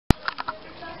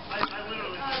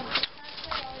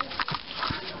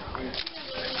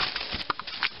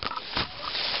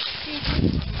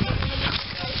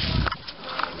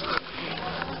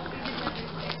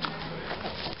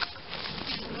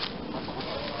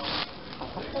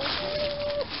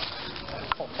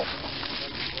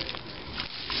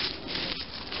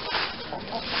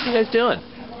you guys doing?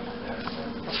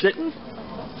 Sitting?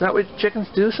 Is that what chickens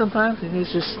do sometimes? You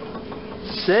guys just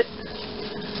sit?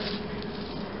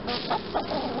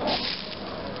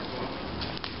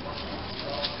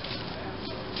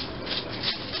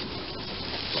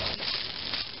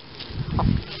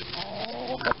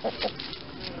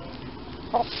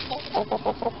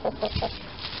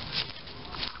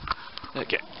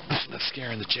 Okay, that's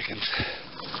scaring the chickens.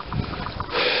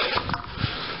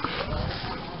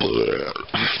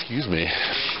 Excuse me.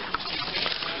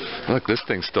 Look, this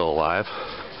thing's still alive.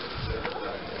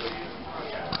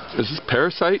 Is this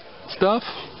parasite stuff?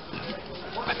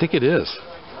 I think it is.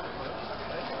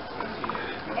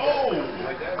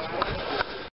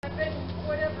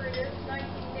 Whatever it is,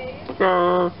 19 days.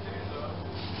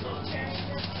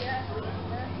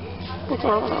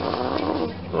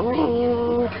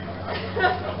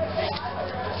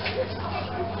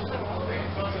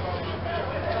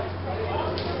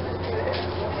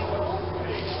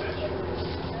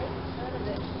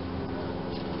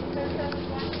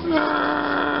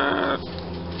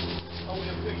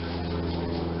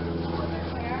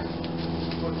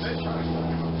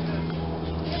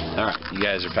 Alright, you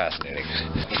guys are fascinating.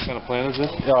 What kind of plant is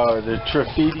this? Oh, the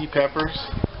Trifidi peppers.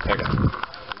 Okay.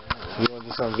 You want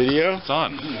this on video? It's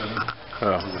on.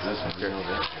 Oh.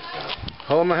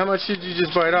 Hold on, how much did you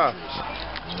just bite off?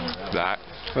 That.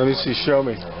 Let me see, show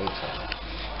me.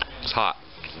 It's hot.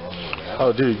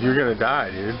 Oh, dude, you're gonna die,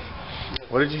 dude.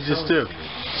 What did you just do?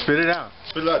 Spit it out.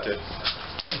 Spit it out, dude.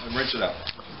 And rinse it out.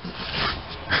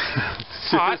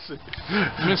 Hot?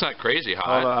 I mean, it's not crazy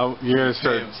hot. Hold on, you're gonna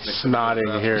start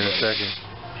snotting here in a second.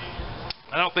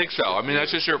 I don't think so. I mean,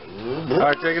 that's just your...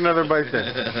 Alright, take another bite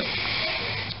then.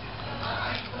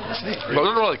 But it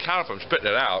doesn't really count if I'm spitting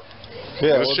it out.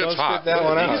 Yeah, This well, shit's don't hot. spit that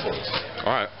one out.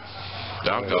 Alright.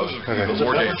 Down goes. Okay.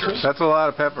 More dangerous. That's a lot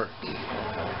of pepper.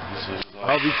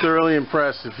 I'll be thoroughly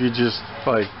impressed if you just,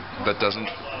 like... That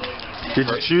doesn't... Did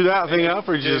you chew that thing up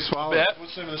or did you just swallow it?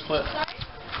 What's the name of this plant?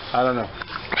 I don't know.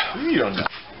 You don't know.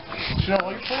 You know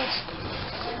all your plants?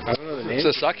 I don't know the name. It's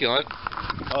a succulent.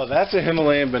 Oh, that's a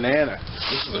Himalayan banana.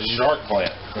 This is a shark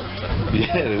plant.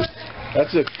 Yeah, it is.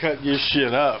 That's a cut your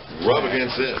shit up. Rub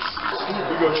against this.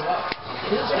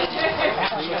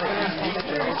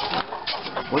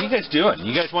 What are you guys doing?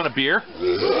 You guys want a beer?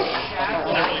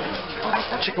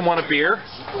 Chicken want a beer?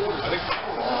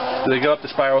 Do they go up the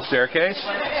spiral staircase?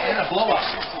 Yeah, blow up.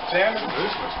 Sam?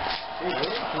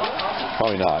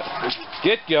 Probably not.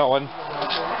 Get going.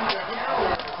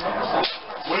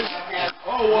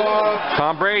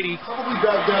 Tom Brady. Probably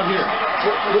down here.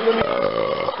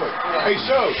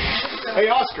 Hey,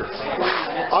 Oscar.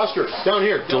 Oscar, down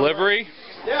here. Delivery?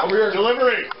 Yeah, we're here.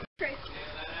 Delivery. Can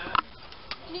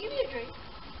you give me a drink?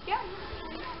 Yeah.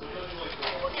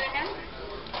 What can I have?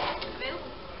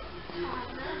 Available.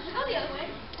 Go the other way.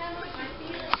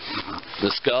 The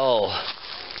skull.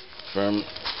 From...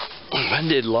 When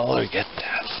did Lawler get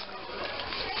that?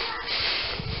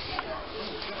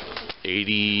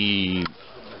 89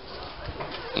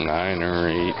 or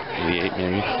 88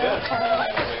 maybe.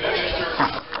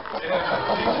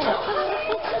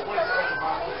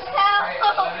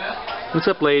 What's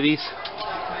up, ladies?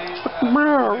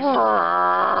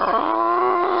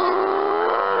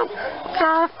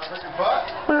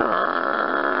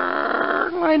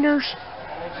 Niners.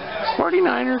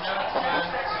 49ers.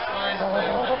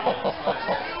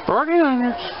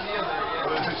 49ers.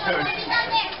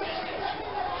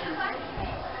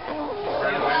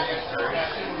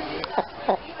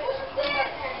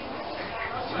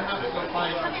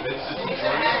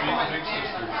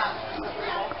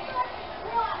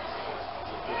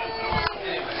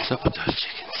 What's up with those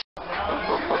chickens?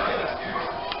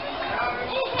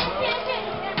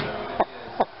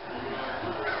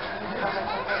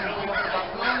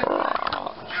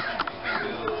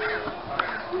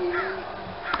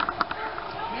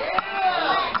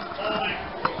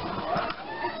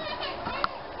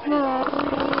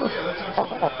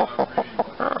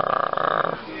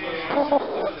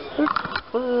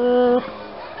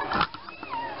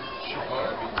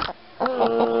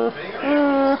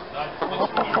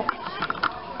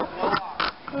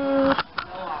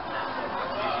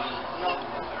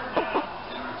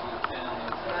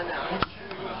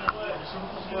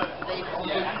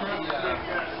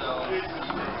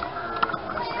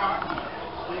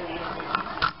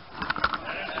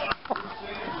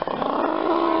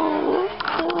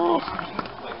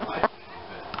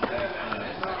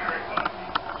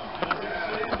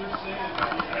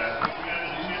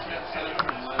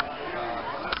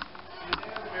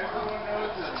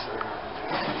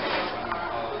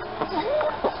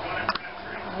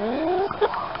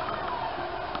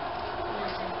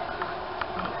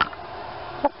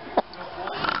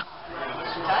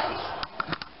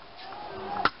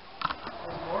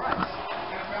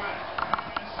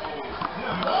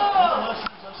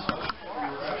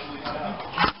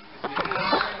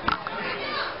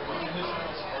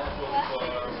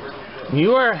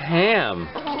 You are ham,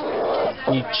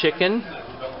 you chicken.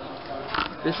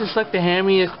 This is like the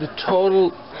hammiest, the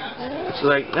total. It's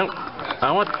like, no,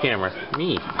 I want the camera.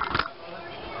 Me.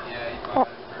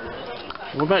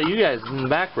 What about you guys in the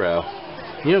back row?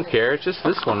 You don't care, it's just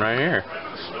this one right here.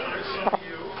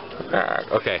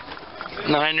 Okay.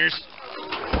 Niners.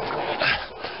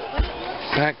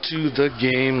 Back to the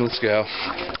game, let's go.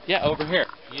 Yeah, over here.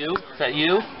 You? Is that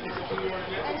you?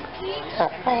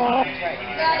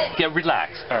 Yeah,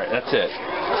 relax. Alright, that's it.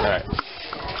 Alright.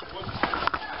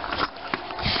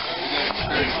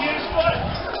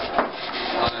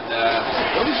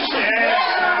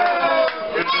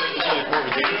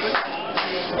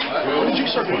 What did you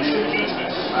start with?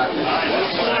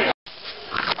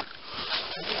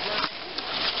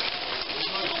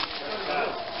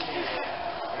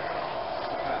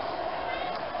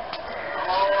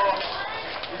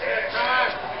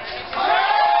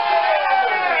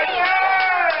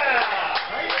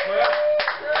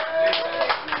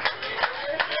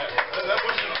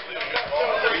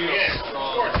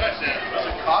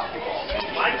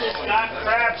 Michael Scott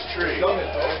Crabtree. He's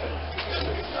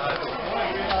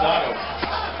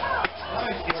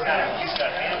got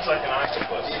hands like an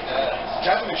octopus.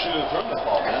 Kaepernick should have thrown that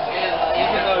ball, man.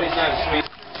 Even though he's not sweet,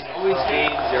 always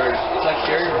gains yards. It's like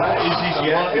Jerry Rice.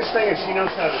 Well, his thing is he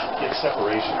knows how to get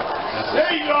separation.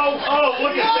 There you go. Oh,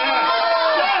 look at that.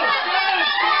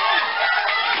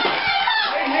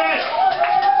 Great hit.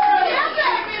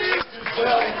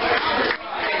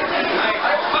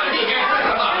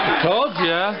 Told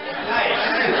ya.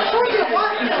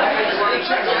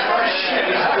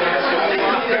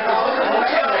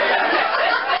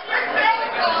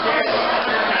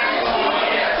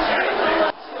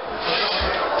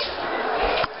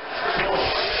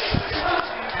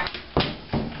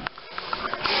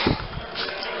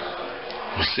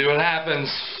 We'll see what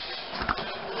happens.